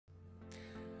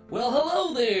Well,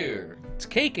 hello there! It's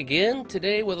Cake again,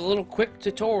 today with a little quick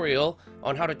tutorial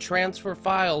on how to transfer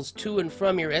files to and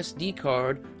from your SD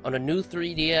card on a new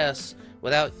 3DS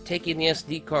without taking the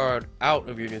SD card out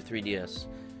of your new 3DS.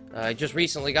 I just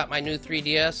recently got my new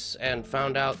 3DS and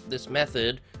found out this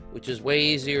method, which is way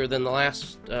easier than the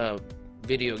last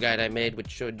video guide I made, which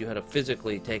showed you how to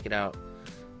physically take it out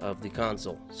of the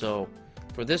console. So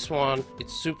for this one,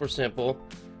 it's super simple.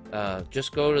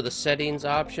 Just go to the settings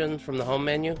option from the home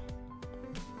menu,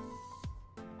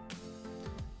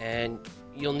 and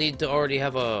you'll need to already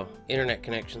have a internet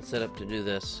connection set up to do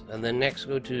this. And then next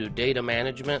go to data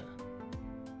management,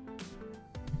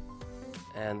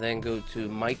 and then go to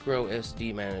micro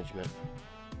SD management.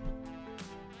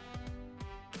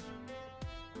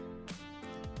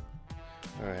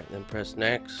 Alright, then press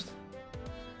next.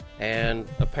 And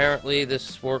apparently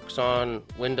this works on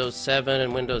Windows 7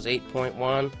 and Windows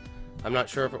 8.1. I'm not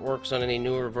sure if it works on any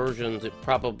newer versions. It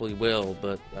probably will,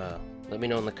 but let me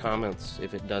know in the comments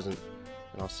if it doesn't,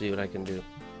 and I'll see what I can do.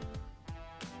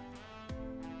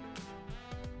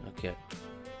 Okay.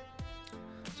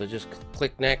 So just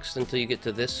click next until you get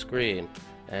to this screen,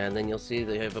 and then you'll see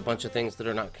they have a bunch of things that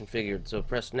are not configured. So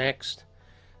press next,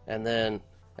 and then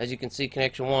as you can see,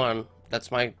 connection 1,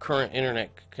 that's my current internet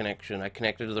connection. I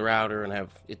connected to the router and have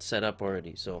it set up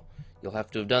already, so you'll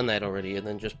have to have done that already, and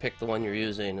then just pick the one you're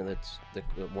using and that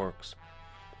works.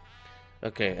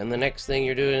 Okay, and the next thing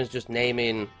you're doing is just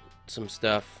naming some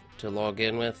stuff to log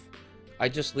in with. I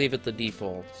just leave it the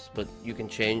defaults, but you can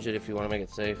change it if you want to make it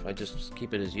safe. I just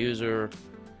keep it as user,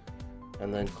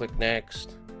 and then click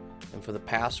next. And for the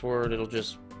password, it'll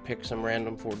just pick some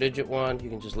random 4-digit one. You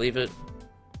can just leave it.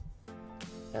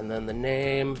 And then the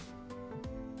name,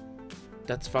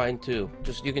 that's fine too.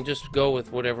 You can just go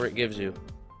with whatever it gives you,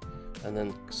 and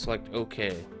then select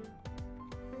OK.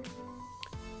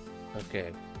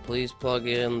 Okay, please plug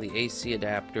in the AC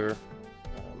adapter.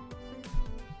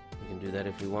 You can do that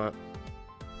if you want.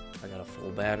 I got a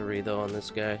full battery though on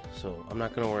this guy, so I'm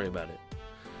not going to worry about it.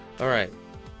 Alright,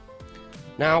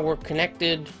 now we're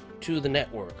connected to the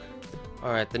network.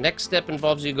 Alright, the next step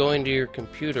involves you going to your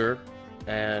computer,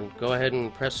 and go ahead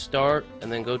and press start,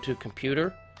 and then go to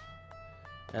computer.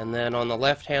 And then on the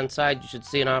left hand side you should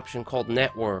see an option called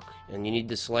network, and you need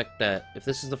to select that. If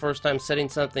this is the first time setting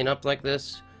something up like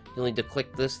this, you'll need to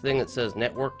click this thing that says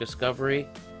network discovery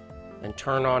and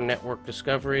turn on network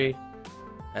discovery,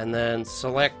 and then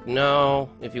select no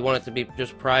if you want it to be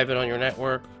just private on your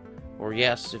network, or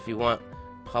yes if you want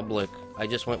public. I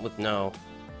just went with no.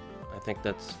 I think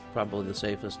that's probably the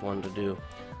safest one to do.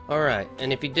 Alright,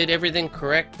 and if you did everything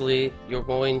correctly, you're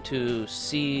going to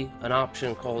see an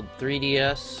option called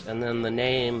 3DS, and then the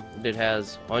name that it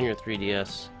has on your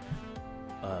 3DS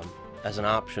as an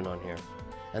option on here.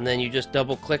 And then you just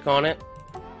double click on it,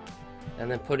 and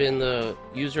then put in the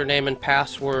username and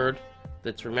password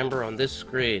that's, remember, on this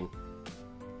screen.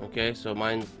 Okay, so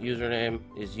my username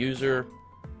is user,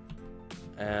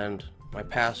 and my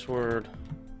password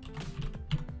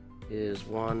is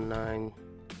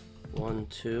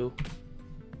 1912,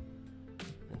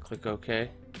 and click OK.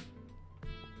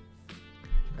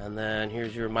 And then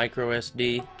here's your micro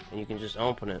SD, and you can just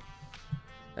open it.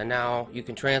 And now you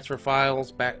can transfer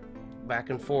files back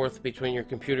and forth between your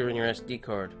computer and your SD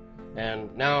card.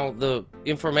 And now the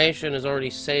information is already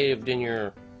saved in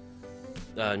your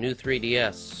new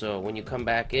 3DS, so when you come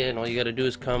back in, all you got to do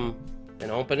is come and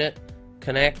open it,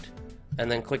 connect, and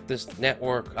then click this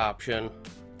network option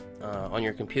on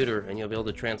your computer, and you'll be able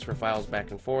to transfer files back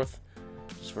and forth.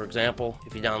 Just for example,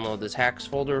 if you download this hacks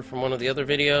folder from one of the other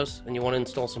videos and you want to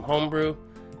install some Homebrew,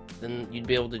 then you'd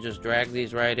be able to just drag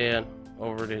these right in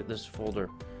over to this folder.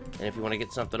 And if you want to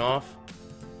get something off,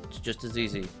 it's just as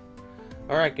easy.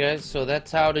 Alright guys, so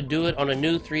that's how to do it on a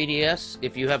new 3DS.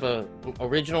 If you have an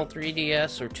original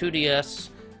 3DS or 2DS,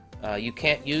 you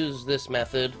can't use this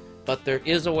method, but there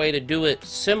is a way to do it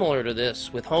similar to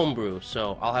this with Homebrew,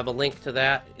 so I'll have a link to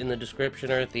that in the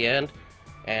description or at the end,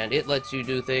 and it lets you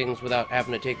do things without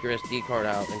having to take your SD card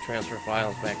out and transfer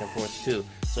files back and forth too.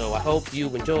 So I hope you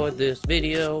enjoyed this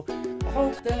video. I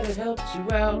hope that it helps you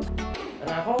out, and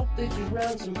I hope that you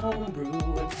run some Homebrew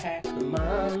and hack the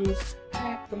minds.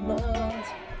 Hack the minds. I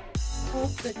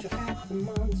hope that you hack the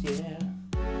minds, yeah.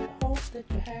 I hope that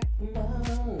you hack the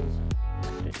minds.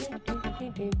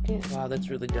 Wow, that's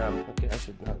really dumb. Okay, I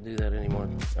should not do that anymore.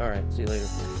 Alright, see you later.